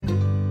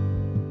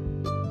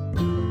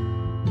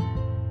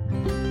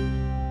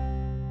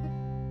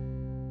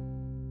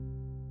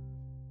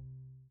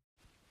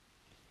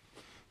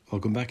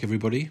Welcome back,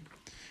 everybody.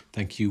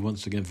 Thank you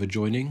once again for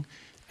joining.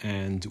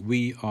 And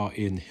we are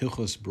in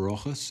Hilchos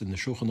Brochos in the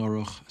Shulchan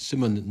Aruch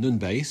Siman Nun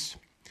Beis,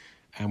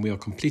 and we are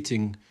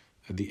completing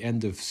the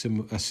end of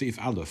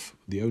Seif Aleph,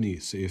 the only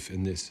Seif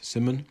in this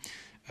Siman.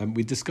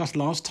 We discussed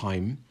last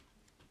time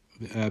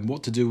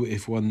what to do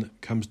if one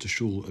comes to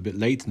shul a bit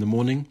late in the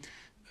morning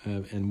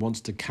and wants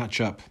to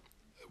catch up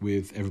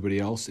with everybody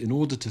else in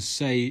order to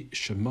say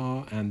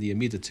Shema and the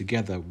Amidah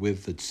together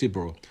with the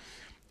Tzibur.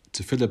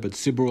 To fill up at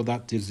Tzibur,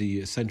 that is the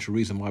essential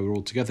reason why we're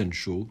all together in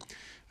shul.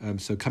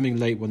 So coming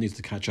late, one needs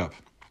to catch up.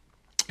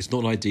 It's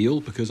not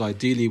ideal, because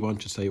ideally one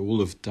should say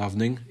all of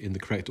davening in the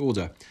correct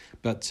order.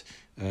 But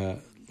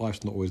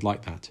life's not always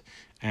like that.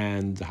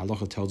 And the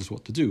halacha tells us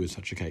what to do in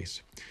such a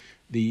case.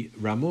 The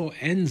Ramah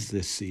ends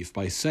this sif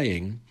by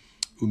saying,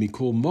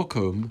 Umikol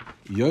mokom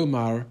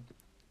yomar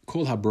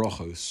kol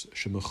ha-brochos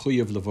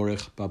shemechuyev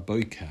levorech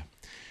baboker,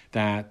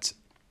 that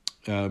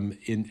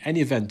in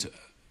any event,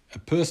 a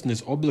person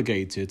is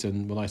obligated,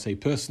 and when I say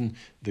person,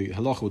 the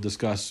halacha will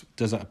discuss,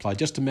 does that apply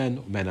just to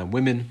men and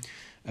women?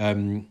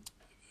 And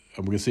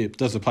we're going to see it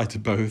does apply to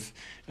both,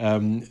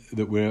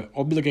 that we're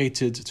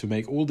obligated to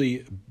make all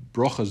the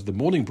brochos, the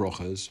morning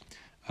brochos,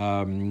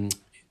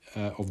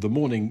 of the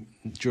morning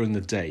during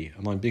the day.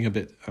 And I'm being a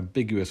bit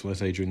ambiguous when I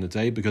say during the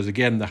day, because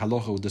again, the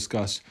halacha will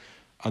discuss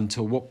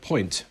until what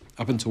point,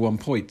 up until one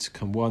point,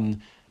 can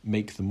one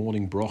make the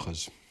morning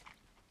brochos.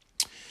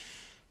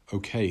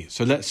 Okay,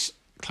 so let's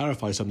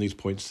clarify some of these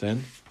points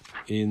then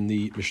in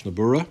the Mishnah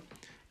Berurah,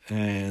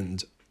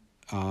 and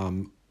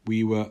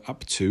we were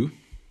up to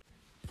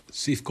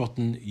Sif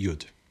Cotton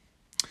Yud,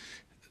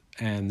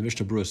 and the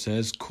Mishnah Berurah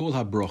says Kol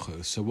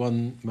ha-brochos, so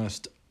one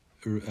must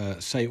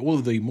say all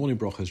of the morning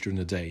brochos during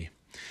the day.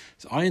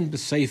 So Ayin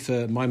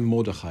b'Sefer Maimon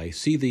Mordechai,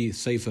 see the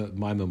Sefer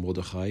Maimon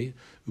Mordechai,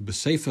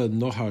 u'b'Sefer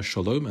Nohar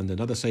Shalom, and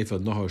another Sefer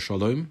Nohar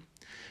Shalom,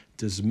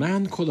 does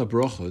man Kol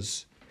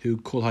ha-brochos who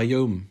Kol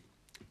hayom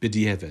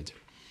b'di'eved.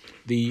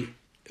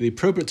 The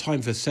appropriate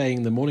time for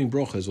saying the morning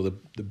brochos, or the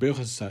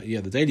brochos,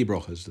 the daily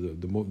brochos,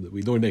 that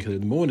we normally make it in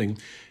the morning,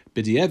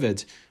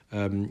 b'di'eved,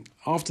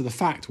 after the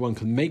fact, one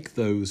can make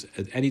those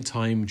at any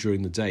time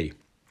during the day.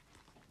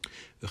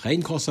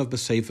 And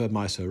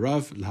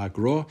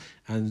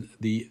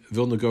the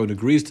Vilna Gaon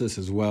agrees to this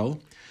as well.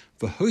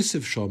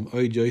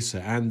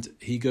 And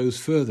he goes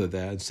further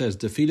there and says,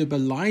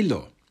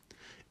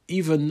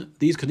 even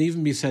these can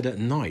even be said at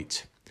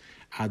night,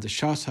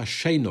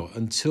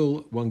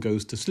 until one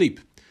goes to sleep.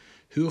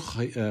 He's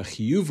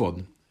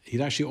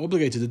actually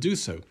obligated to do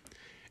so.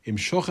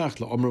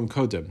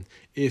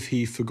 If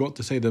he forgot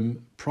to say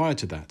them prior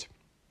to that.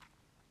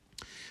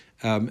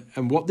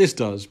 And what this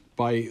does,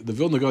 by the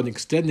Vilna Gaon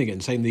extending it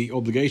and saying the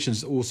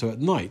obligations also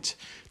at night,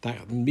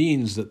 that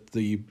means that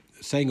the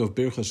saying of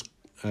Berurah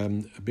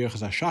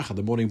HaShachar,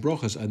 the morning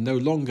brochos, are no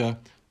longer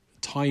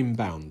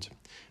time-bound.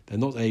 They're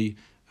not a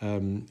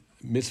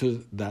mitzvah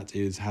that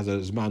has a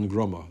zman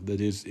groma,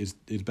 that is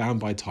bound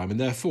by time, and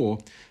therefore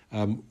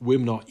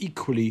women are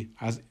equally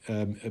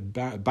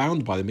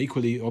bound by them,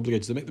 equally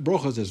obligated to make the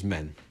brochos as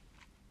men.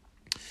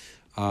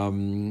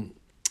 And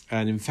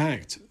in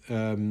fact,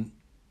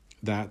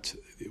 that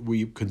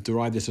we can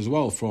derive this as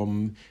well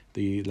from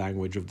the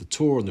language of the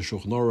Torah and the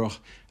Shulchan Aruch,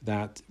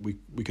 that we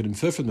can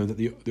infer from them that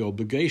the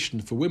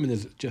obligation for women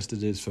is just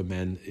as it is for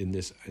men in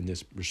this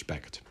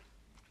respect.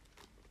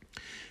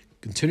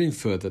 Continuing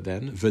further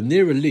then,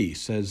 V'nira li,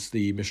 says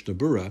the Mishnah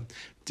Berurah,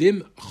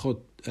 dim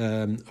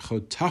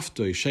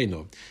chotaftoi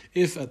sheno,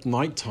 if at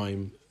night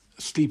time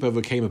sleep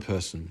overcame a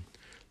person,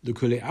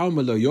 l'kulei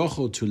alma lo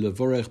yochol to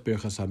levorech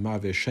birchas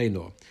hamaveh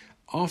sheno.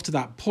 After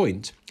that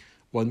point,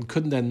 one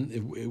couldn't then,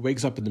 if it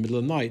wakes up in the middle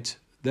of the night,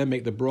 then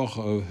make the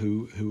bracha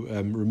who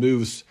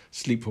removes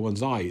sleep from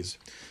one's eyes.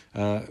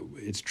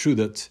 It's true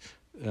that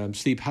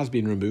sleep has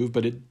been removed,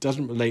 but it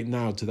doesn't relate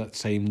now to that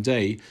same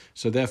day.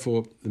 So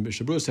therefore, the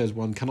Mishnah Berurah says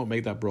one cannot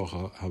make that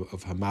bracha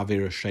of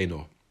Hamavir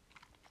Sheno,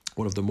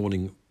 one of the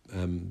morning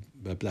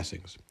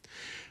blessings.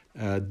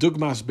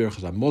 Dugmas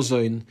Berchas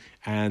HaMozoin,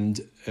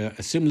 and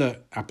a similar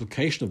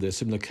application of this,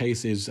 similar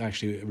case, is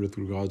actually with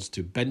regards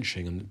to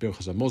benching and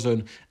Berchas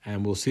HaMozon,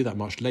 and we'll see that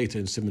much later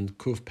in Siman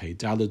Kuf Pei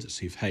Daled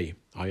Sif Hey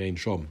Ayin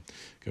Shom.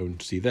 Go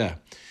and see there.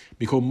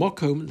 Mikol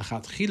Mokom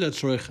Lechatchila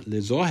Tzorech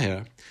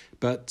Lezoher,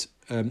 but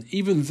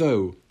even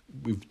though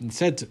we've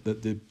said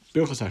that the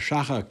Berchas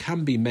HaShachar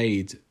can be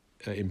made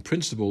in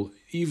principle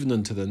even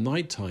into the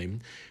night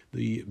time,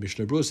 the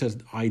Mishnah Berurah says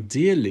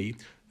ideally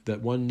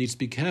that one needs to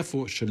be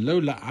careful.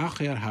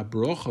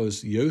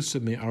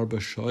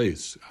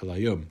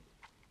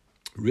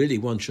 Really,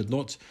 one should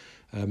not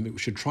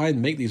should try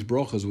and make these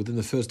brochos within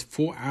the first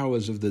 4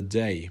 hours of the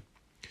day.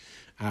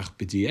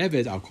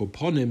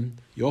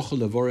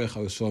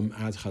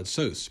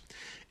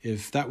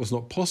 If that was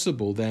not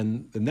possible,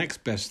 then the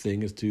next best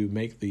thing is to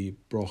make the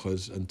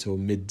brochos until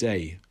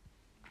midday.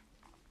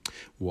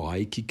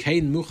 Why? Because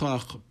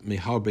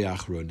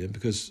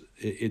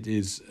it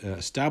is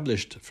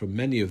established from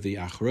many of the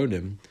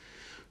achronim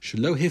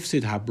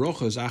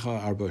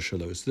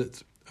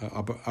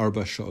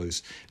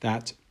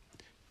that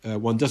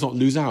one does not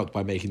lose out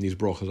by making these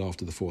brochos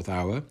after the fourth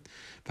hour.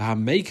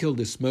 And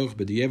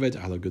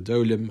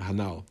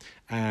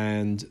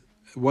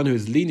one who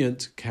is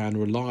lenient can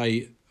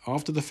rely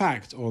after the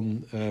fact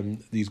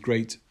on these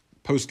great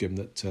poskim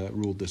that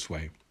ruled this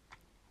way.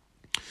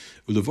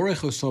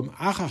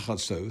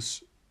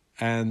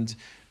 And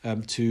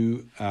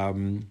to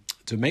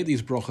make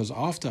these brochos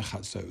after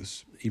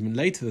chatzos, even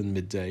later than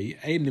midday,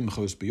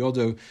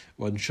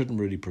 one shouldn't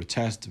really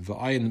protest, and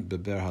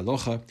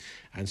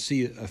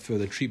see a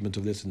further treatment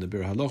of this in the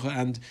Berurah halacha.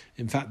 And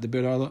in fact, the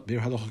Berurah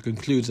halacha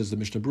concludes, as the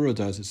Mishnah Berurah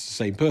does, it's the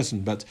same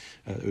person, but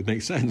it would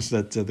make sense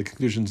that the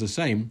conclusion's the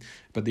same.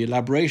 But the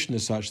elaboration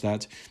is such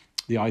that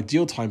the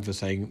ideal time for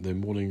saying the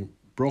morning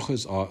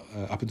brochos are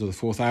up until the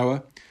fourth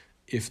hour,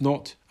 if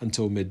not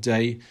until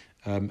midday.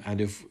 And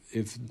if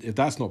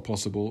that's not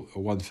possible,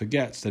 or one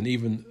forgets, then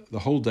even the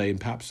whole day, and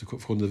perhaps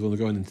according to the Vilna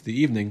going into the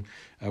evening,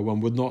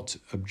 one would not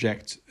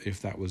object if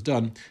that was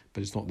done,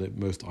 but it's not the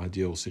most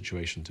ideal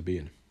situation to be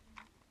in.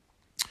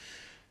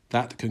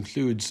 That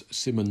concludes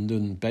Siman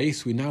Nun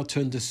Beis. We now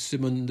turn to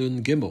Siman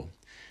Nun Gimel,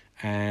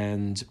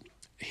 and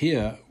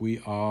here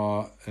we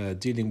are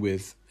dealing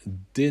with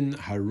Din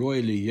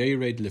Haroi Li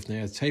Yered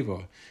Lifnei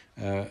Teva,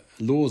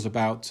 laws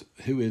about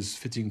who is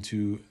fitting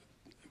to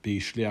be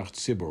Shliach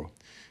Tzibur.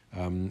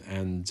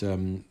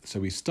 So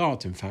we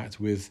start, in fact,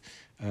 with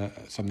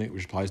something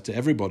which applies to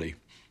everybody.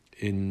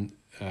 This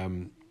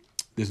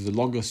is the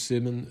longest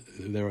siman.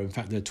 There are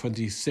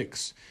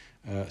 26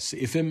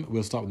 seifim.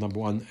 We'll start with number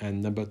 1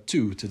 and number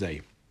 2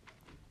 today.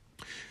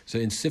 So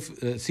in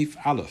Sif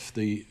Aleph,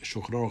 the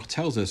Shulchan Aruch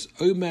tells us,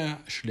 Omer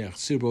Shliach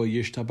Tzibur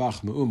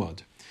Yishtabach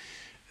Me'umad.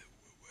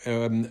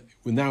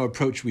 We now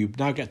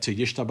get to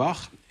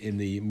Yishtabach in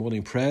the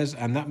morning prayers,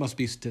 and that must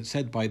be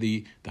said by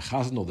the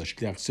Chazan or the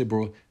Shliach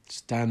Tzibur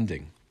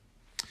standing.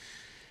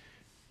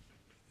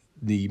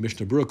 The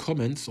Mishnah Berurah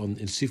comments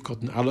in Sif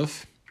Kotan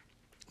Aleph,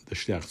 the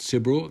Shliach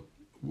Tzibur.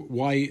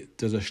 Why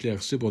does a Shliach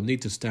Tzibur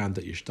need to stand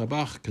at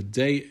Yishtabach?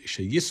 Kadei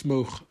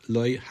sheyismoch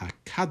loy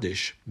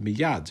hakadish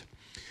miyad,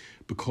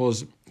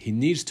 because he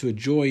needs to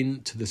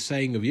adjoin to the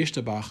saying of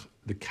Yishtabach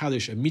the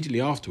Kaddish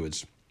immediately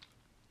afterwards.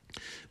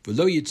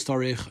 V'lo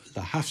yitztarich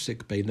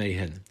lahafsik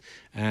beinehen,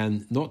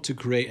 and not to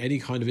create any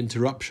kind of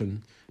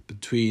interruption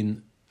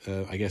between,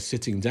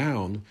 sitting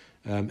down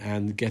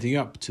and getting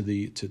up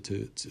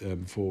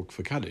for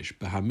Kaddish.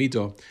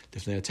 Bahamido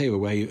lifnei hateva,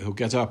 where he'll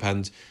get up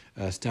and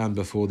stand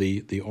before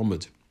the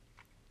Omid.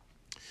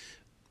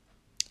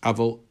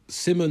 Aval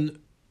Simon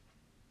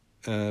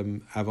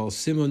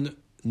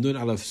Nun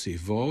Aleph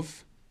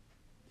Sivov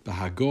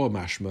Bahagor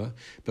Mashma,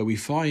 but we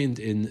find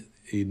in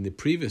the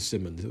previous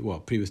simon,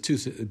 previous two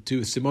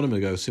simonim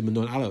ago, Simon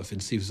Nun Aleph in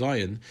Sif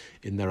Zion,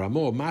 in the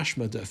Ramor,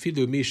 Mashma da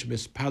Fidu Mish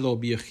Mispalo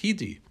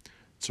Biyachidi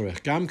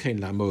Tzorech Gam Kein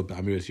Lamod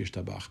Ba'amiris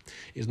Yishtabach.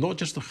 It's not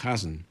just the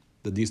Chazan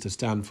that needs to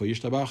stand for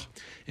Yishtabach,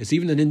 it's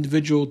even an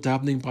individual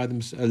davening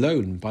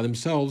by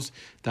themselves,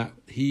 that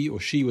he or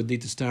she would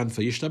need to stand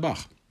for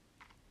Yishtabach.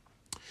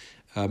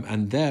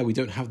 And there we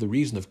don't have the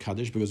reason of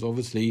Kaddish, because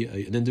obviously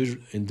an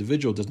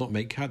individual does not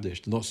make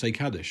Kaddish, does not say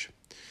Kaddish.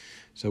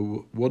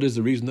 So what is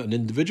the reason that an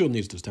individual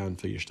needs to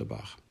stand for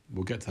Yishtabach?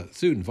 We'll get to that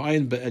soon.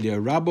 V'ayin be'Elia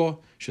Rabba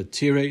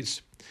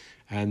shetirates,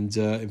 and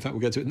in fact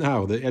we'll get to it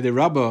now. The Elia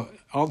Rabba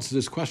answers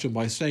this question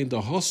by saying the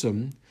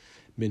Hosam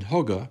min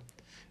Hoga,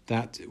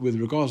 that with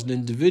regards to an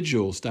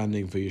individual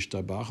standing for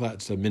Yishtabach,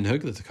 that's a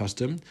minhag, that's a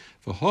custom.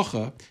 For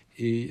Hocha,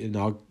 in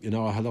our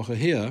halacha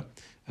here,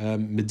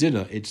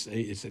 Medina, it's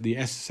the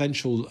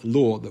essential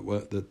law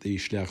that the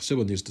Shliach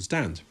Tzibur needs to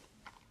stand.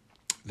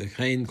 The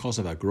Chayin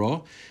Kosav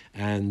Agra,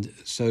 and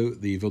so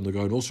the Vilna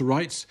Gaon also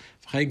writes,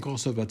 Chayin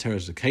Kosav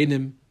Ateres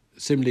Zakenim,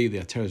 similarly the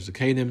Ateres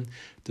Zakenim,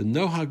 the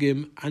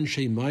Nohagim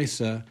Anshe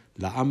Maisa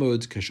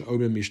La'amod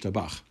Kesheomim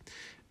Yishtabach,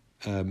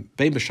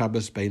 Bein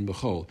B'Shabbos, Bein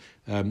B'Chol.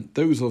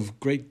 Those of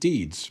great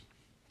deeds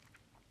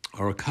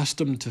are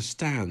accustomed to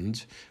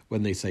stand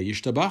when they say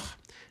Yishtabach,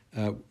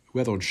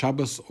 whether on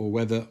Shabbos or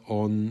whether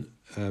on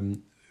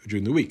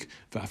during the week.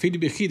 V'afidu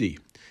b'chidi,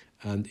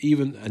 and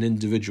even an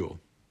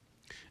individual.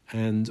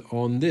 And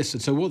on this,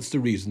 and so what's the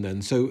reason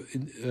then? So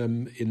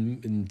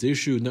in the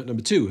issue note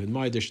number 2, in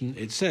my edition,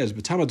 it says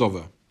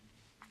B'tamadova.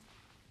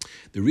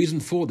 The reason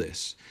for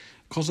this,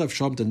 Kosav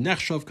Sham the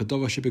Nechshav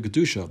Kadova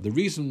Shebekadusha. The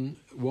reason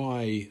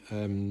why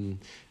even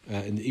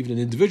an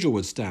individual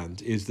would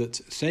stand is that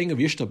saying of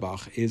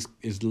Yishtabach is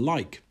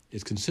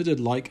considered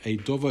like a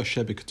Dova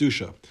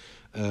Shebekadusha,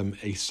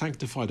 a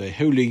sanctified, a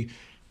holy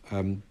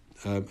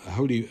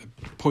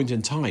point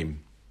in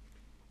time.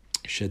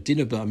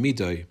 Shedina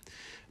ba'amido,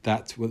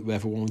 that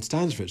wherever one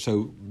stands for it.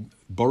 So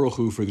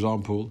Brochos, for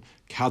example,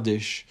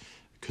 Kaddish,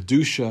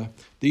 Kedusha,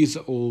 these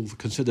are all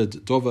considered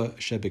Dova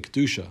Shebe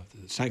Kedusha,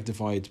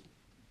 sanctified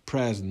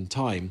prayers and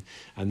time,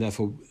 and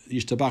therefore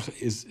Yishtabach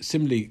is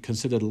similarly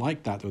considered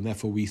like that, and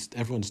therefore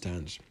everyone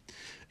stands.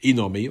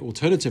 Inomi,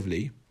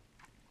 alternatively,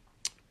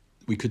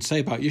 we could say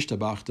about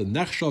Yishtabach, the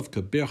Nechshav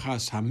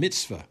Kebirchas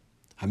HaMitzvah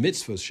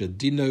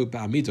Shedino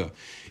Ba'amido.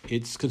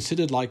 It's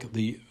considered like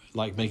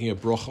making a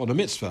broch on a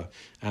mitzvah,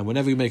 and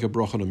whenever we make a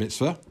broch on a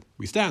mitzvah,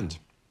 we stand.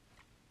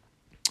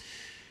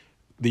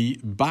 The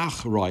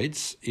Bach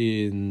writes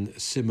in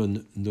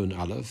Simon Nun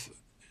Aleph,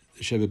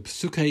 Shebe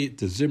Psuke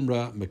de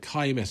Zimra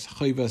Mekayim es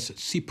Chayvas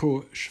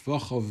Sipur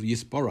Shvachov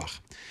Yishtabach,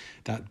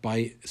 that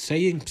by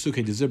saying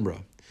Psuke de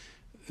Zimra,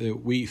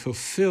 we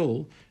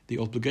fulfill the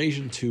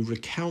obligation to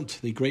recount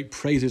the great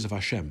praises of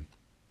Hashem.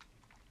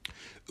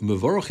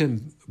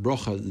 Umevorachim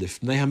brocha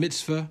lifnei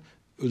ha-mitzvah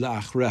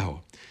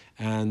ula'achreho.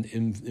 And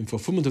in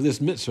fulfillment of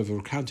this mitzvah of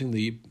recounting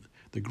the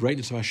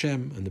greatness of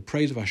Hashem and the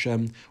praise of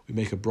Hashem, we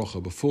make a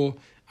brocha before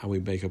and we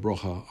make a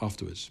brocha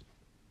afterwards.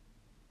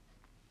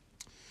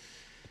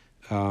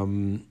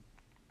 Now,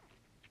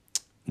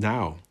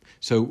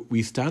 so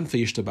we stand for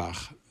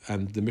Yishtabach,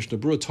 and the Mishnah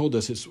Berurah told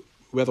us it's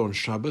whether on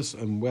Shabbos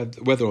and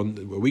whether on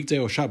a weekday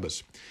or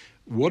Shabbos.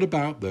 What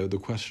about, though, the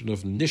question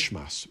of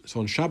Nishmas?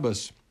 So on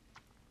Shabbos,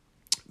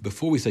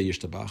 before we say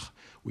Yishtabach,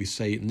 we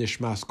say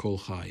Nishmas Kol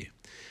Chai.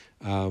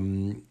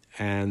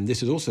 And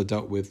this is also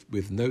dealt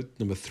with note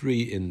number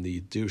 3 in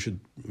the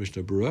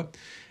Mishnah Berurah,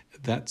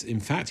 that in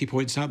fact he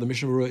points out the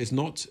Mishnah Berurah is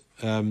not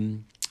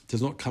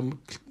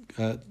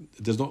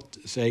does not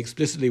say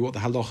explicitly what the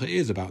halacha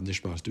is about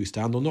Nishmas. Do we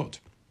stand or not?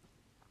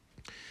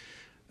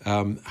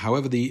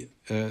 However, the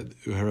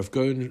Rav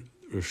Gaon,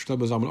 Rav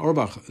Shlomo Zalman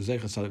Auerbach,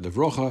 Zecher Tzaddik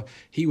Levrocha,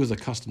 he was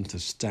accustomed to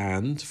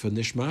stand for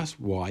Nishmas.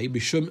 Why?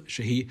 Bishum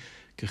shehi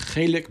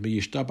kechelek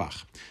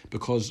b'Yishtabach,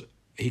 because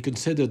he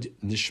considered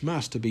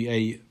Nishmas to be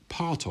a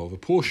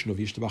portion of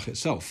Yishtabach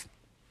itself,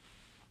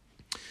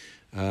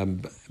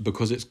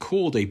 because it's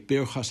called a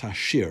Birchas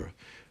Hashir,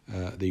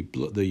 the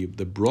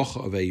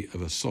brocha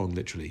of a song,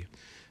 literally,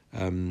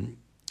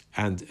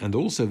 and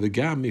also the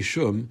gam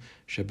mishum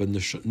sheba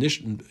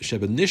nishmas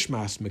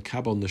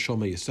mekabel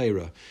neshama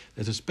yisera.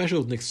 There's a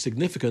special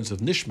significance of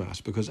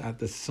nishmas because at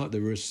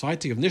the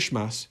reciting of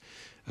nishmas,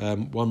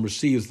 one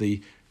receives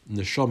the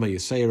neshama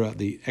yisera,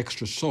 the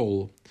extra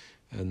soul.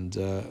 And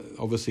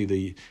obviously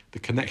the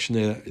connection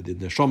there, the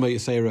neshama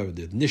yisera,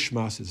 the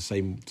nishmas, is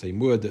the same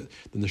word. That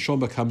the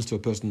neshama comes to a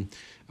person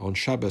on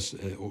Shabbos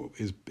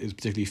is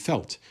particularly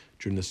felt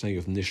during the saying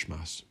of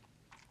nishmas.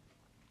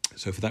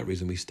 So for that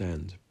reason we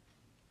stand.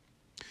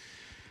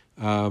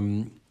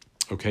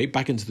 Okay,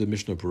 back into the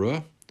Mishnah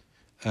Berurah.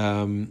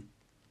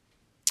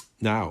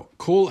 Now,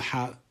 kol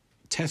ha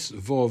tes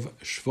vov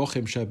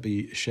shvochim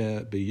shebi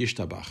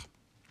Yishtabach.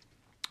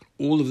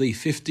 All of the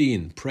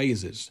 15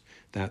 praises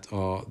that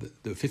are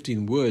the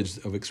 15 words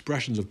of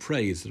expressions of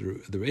praise that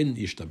are in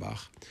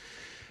Yishtabach,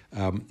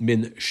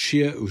 min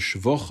shir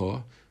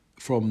u'shvocha,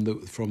 from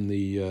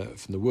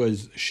the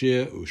words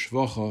shir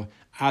u'shvocha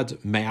ad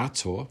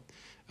me'ator,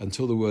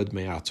 until the word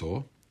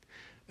me'ator,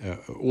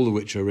 all of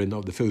which are in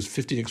the first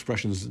 15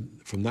 expressions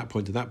from that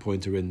point to that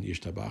point are in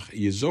Yishtabach.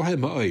 Yizoher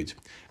ma'od.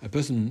 A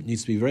person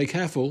needs to be very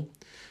careful,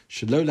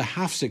 shelo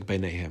lahafsik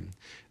beinehem,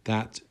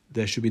 that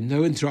there should be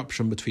no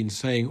interruption between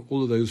saying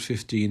all of those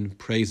 15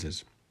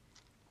 praises.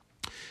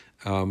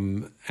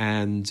 And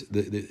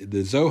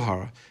the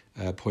Zohar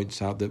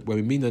points out that when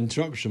we mean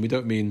interruption, we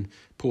don't mean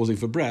pausing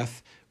for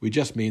breath. We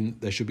just mean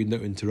there should be no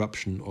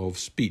interruption of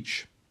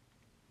speech.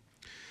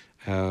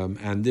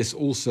 And this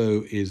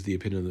also is the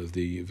opinion of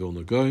the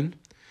Vilna Gaon,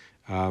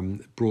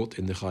 brought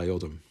in the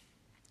Chayodom.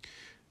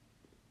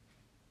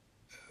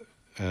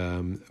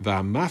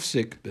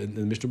 V'hamafsik, and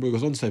the Mishnah Berurah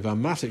goes on to say,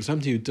 V'hamafsik,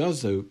 somebody who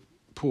does though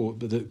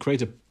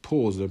create a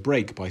pause and a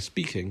break by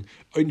speaking,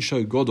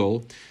 Einsho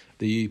Godol,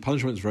 the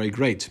punishment is very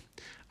great.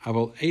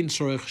 Aval ein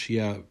sorech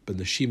shia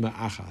b'neshima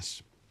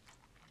achas.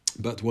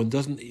 But one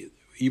doesn't,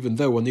 even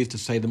though one needs to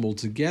say them all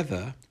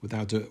together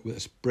without a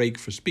break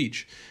for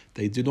speech,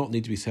 they do not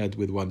need to be said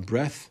with one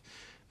breath,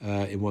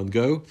 in one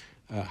go.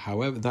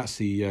 However, that's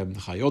the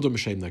Chayodom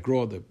Shem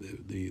Nagro.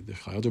 The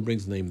Chayodom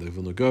brings the name of the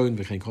Vilna Gaon.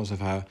 V'chein kosav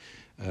ha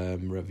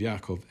Rav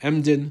Yaakov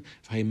Emdin.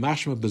 V'chein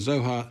mashma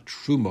b'Zohar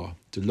truma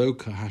delo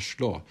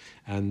kahashlo.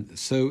 And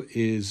so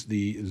is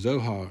the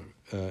Zohar.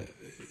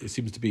 It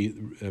seems to be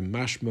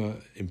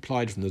mashma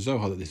implied from the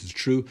Zohar that this is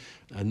true,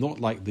 and not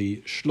like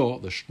the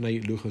Shlo, the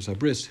Shnei Luchos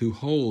Abris, who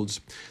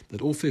holds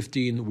that all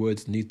 15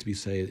 words need to be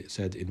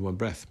said in one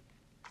breath.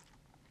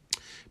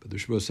 But the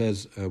Shmuel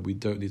says we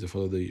don't need to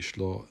follow the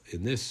Shlo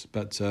in this,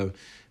 but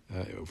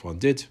if one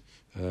did,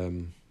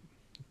 one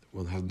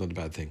hasn't done a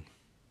bad thing.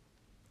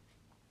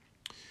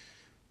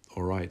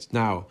 All right.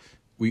 Now,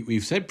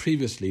 we've said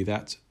previously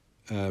that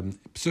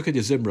Psuke de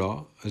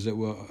Zimra, as it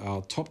were,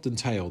 are topped and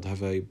tailed,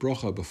 have a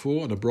brocha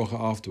before and a brocha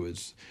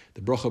afterwards.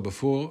 The brocha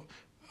before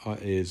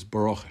is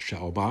Baruch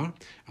She'omar,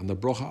 and the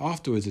brocha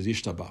afterwards is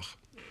Yishtabach.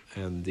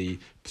 And the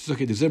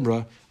Psuke de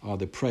Zimra are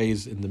the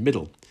praise in the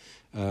middle.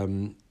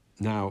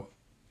 Now,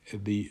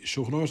 the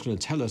Shulchan Aruch is going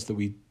to tell us that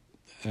we,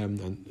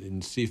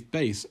 in Sif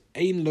Beis,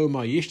 Ein lo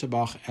ma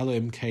Yishtabach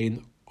elohim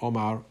kein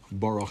Omar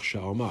Baruch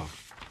She'omar.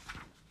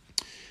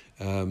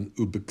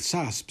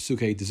 Ubeksas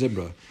Psuke de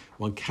Zimra.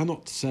 One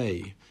cannot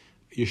say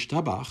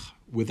Yishtabach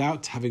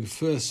without having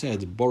first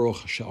said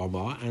Baruch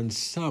She'omar and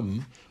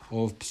some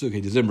of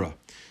Psuke de Zimra.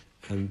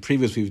 And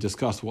previously we've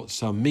discussed what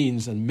some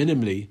means, and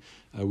minimally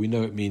we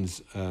know it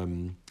means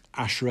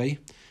Ashrei,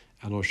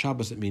 and on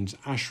Shabbos it means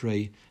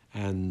Ashrei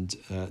and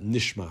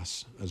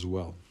Nishmas as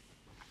well.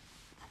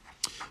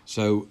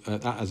 So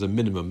that as a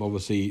minimum.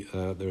 Obviously,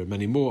 there are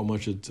many more, and one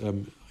should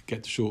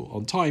get to shul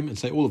on time and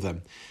say all of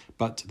them,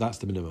 but that's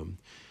the minimum.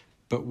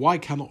 But why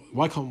can't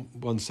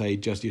one say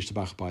just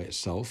Yishtabach by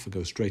itself and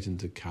go straight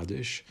into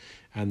Kaddish?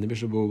 And the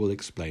Mishnah will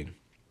explain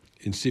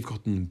in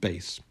Sivkotten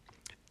base.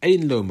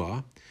 Ein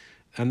Lomar,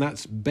 and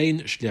that's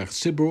Bein Shliach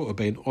Tzibur or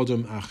Bein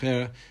Odom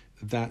Acher,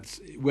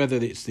 that's whether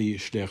it's the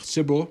Shliach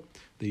Tzibur,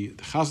 the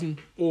Chazan,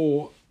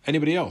 or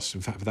anybody else,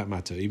 in fact, for that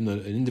matter, even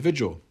an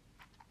individual.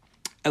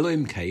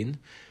 Elohim Kain,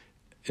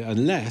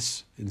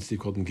 unless, in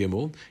Sivkotten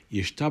Gimel,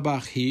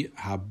 Yishtabach hi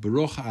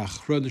ha-brocha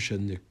achron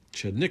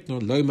shenikno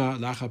loma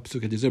lacha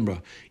psuke de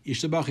zimra.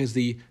 Yishtabach is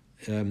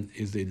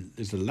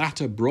the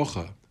latter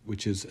brocha,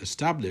 which is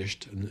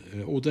established and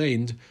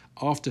ordained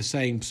after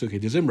saying psuke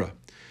de zimra.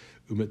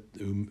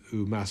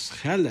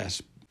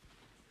 Umascheles,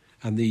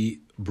 and the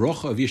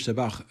brocha of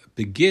Yishtabach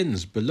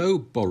begins below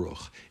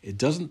Baruch.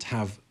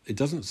 Yishtabach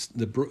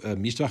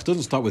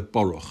doesn't start with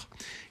Baruch.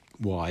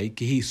 Why?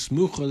 Kihi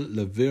smucha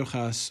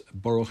levirchas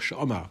Baruch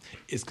she'omar.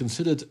 It's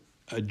considered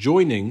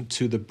adjoining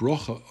to the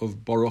brocha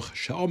of Baruch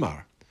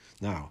she'omar.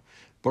 Now,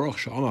 Baruch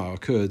she'omar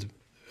occurred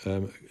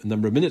a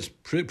number of minutes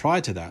prior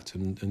to that,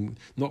 and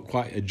not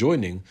quite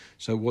adjoining.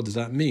 So, what does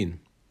that mean?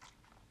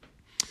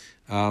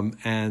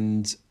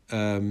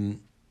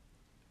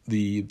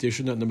 The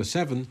edition note number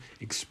 7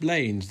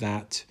 explains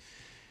that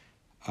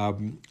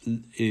the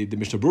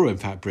Mishnah Berurah, in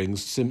fact,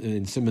 brings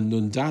in Siman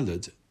Nun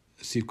Daled,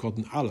 Siv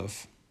Kotten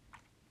Aleph,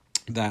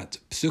 that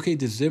Psuke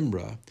de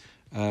Zimra,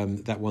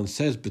 that one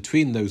says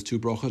between those two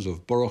brochas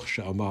of Baruch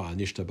She'amar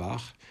and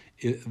Yishtabach,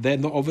 they're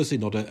obviously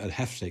not a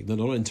hefsek, they're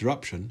not an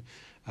interruption.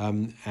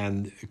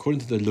 And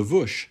according to the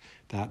Levush,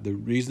 that the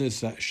reason is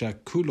that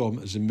Shakulom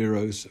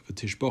Zemiros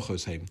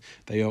V'Tishbochos Heim,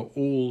 they are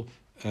all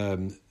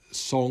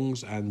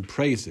songs and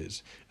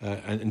praises,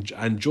 and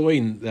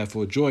join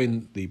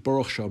the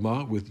Baruch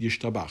She'amar with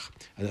Yishtabach,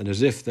 and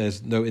as if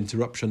there's no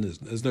interruption,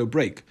 there's no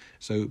break.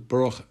 So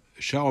Baruch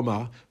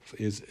She'amar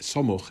is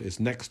Somuch, is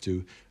next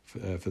to,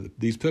 for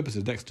these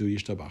purposes, next to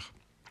Yishtabach.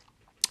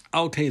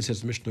 Al Kain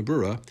says Mishnah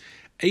Berurah,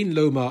 Ein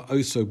Loma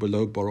also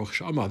below Baruch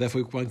She'amar.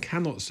 Therefore, one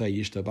cannot say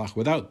Yishtabach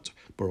without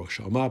Baruch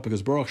She'amar,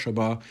 because Baruch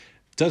She'amar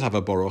does have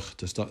a Baruch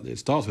to start. It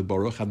starts with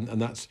Baruch,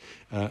 and that's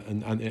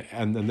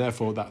and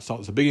therefore that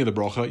starts the beginning of the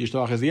bracha.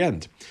 Yishtabach is the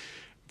end.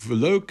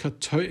 V'lo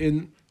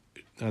katoin,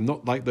 and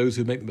not like those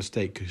who make the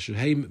mistake.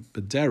 Sheheim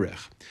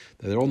b'derech,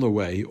 they're on the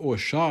way, or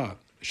shah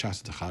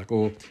shasatachak,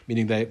 or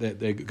meaning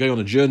they're going on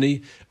a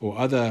journey or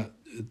other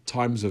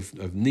times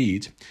of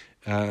need.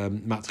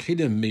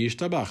 Matchilim mi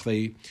Yishtabach,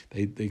 they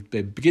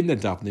begin their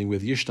davening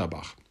with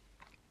Yishtabach.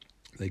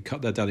 They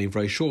cut their davening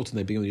very short and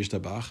they begin with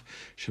Yishtabach.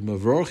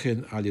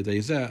 Shemavorchin al yedei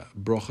zeh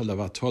brocha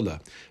levatola,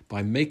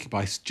 by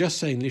just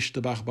saying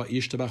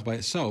Yishtabach by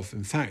itself.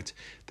 In fact,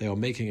 they are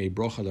making a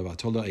brocha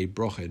levatola, a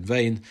brocha in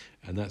vain,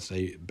 and that's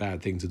a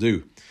bad thing to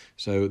do.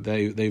 So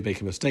they make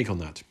a mistake on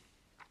that.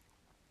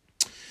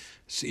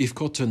 If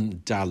Kotten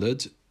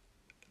Daled,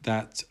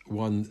 that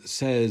one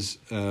says,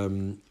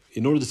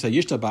 in order to say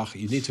Yishtabach,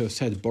 you need to have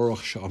said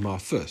Baruch She'amar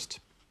first.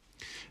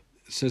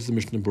 Says the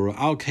Mishnah Berurah,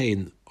 Al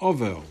Kain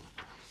Ovel,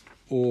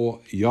 or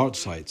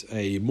yahrzeit,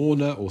 a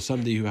mourner or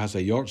somebody who has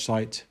a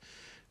yahrzeit,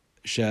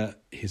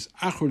 his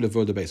achur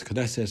levoda base.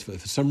 Knesset,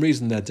 for some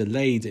reason they're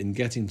delayed in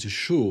getting to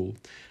shul,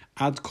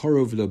 ad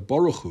korov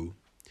lebaruchu,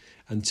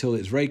 until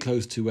it's very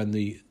close to when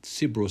the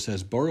Sibro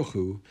says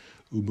baruchu,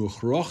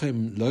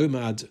 umuchrochem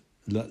lomad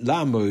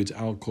lamod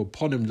al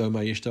korponim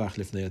loma yishtabach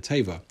lifnei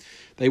ateva.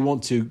 They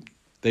want to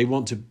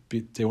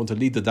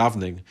lead the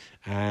davening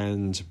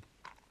and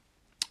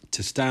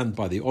to stand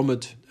by the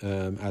Omid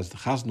as the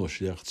Chazan or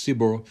Shliach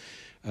Tzibur,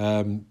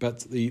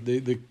 but the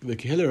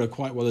Kehillah are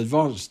quite well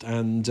advanced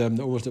and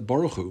almost at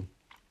Baruchu.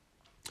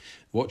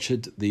 What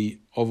should the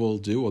Oval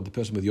do, or the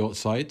person with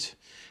yahrzeit?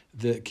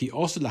 The Ki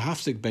also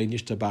lahafsik bein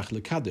Yishtabach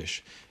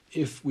lekadish.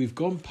 If we've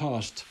gone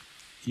past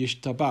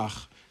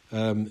Yishtabach,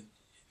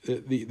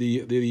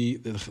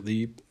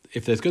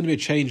 if there's going to be a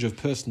change of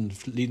person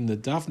leading the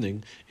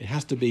davening, it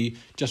has to be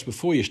just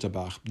before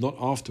Yishtabach, not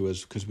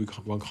afterwards, because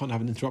one can't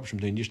have an interruption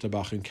between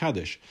Yishtabach and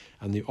Kaddish,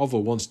 and the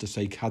Oval wants to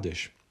say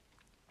Kaddish.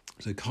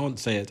 So you can't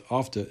say it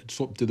after,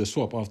 do the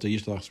swap after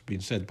Yishtabach has been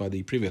said by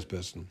the previous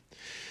person.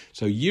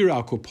 So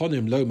Yira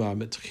Koponim Loma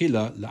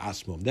Metchila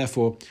La'asmom.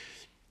 Therefore,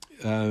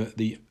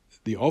 the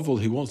Oval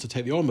who wants to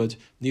take the Omid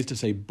needs to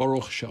say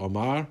Baruch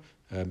She'amar,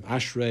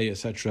 Ashrei,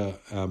 etc.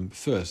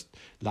 First.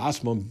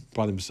 La'asmom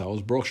by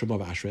themselves, Baruch She'amar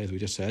Ashrei, as we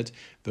just said.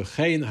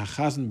 V'chein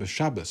ha'chazan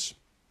b'Shabbos.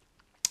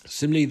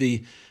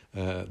 Similarly,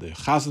 the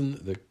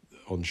chazan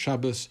on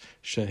Shabbos,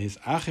 she'his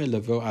acher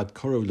levo ad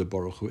korov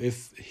lebaruchu.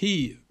 If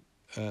he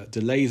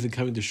delays in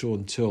coming to shul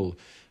until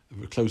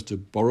close to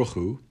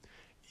Baruchu,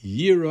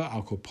 Yira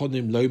al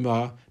koponim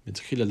loma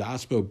mitchila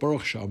la'asmo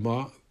Baruch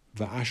She'amar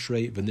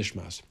v'ashrei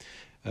v'nishmas.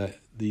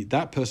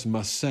 That person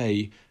must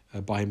say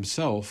by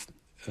himself,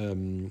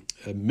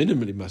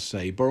 minimally must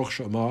say Baruch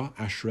She'amar,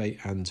 Ashrei,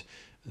 and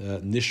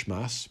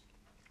Nishmas.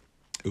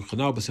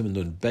 Uchanal b'siman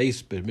nun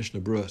beis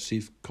b'Mishnah Berurah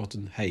Sif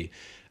Kotten Hey,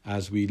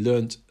 as we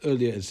learnt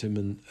earlier in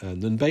Siman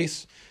Nun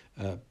beis,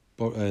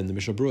 in the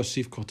Mishnah Berurah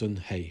Sif Cotton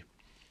Hay.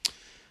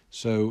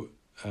 So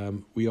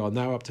we are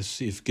now up to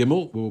Sif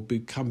Gimel. We'll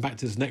come back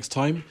to this next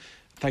time.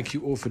 Thank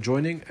you all for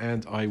joining,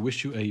 and I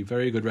wish you a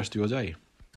very good rest of your day.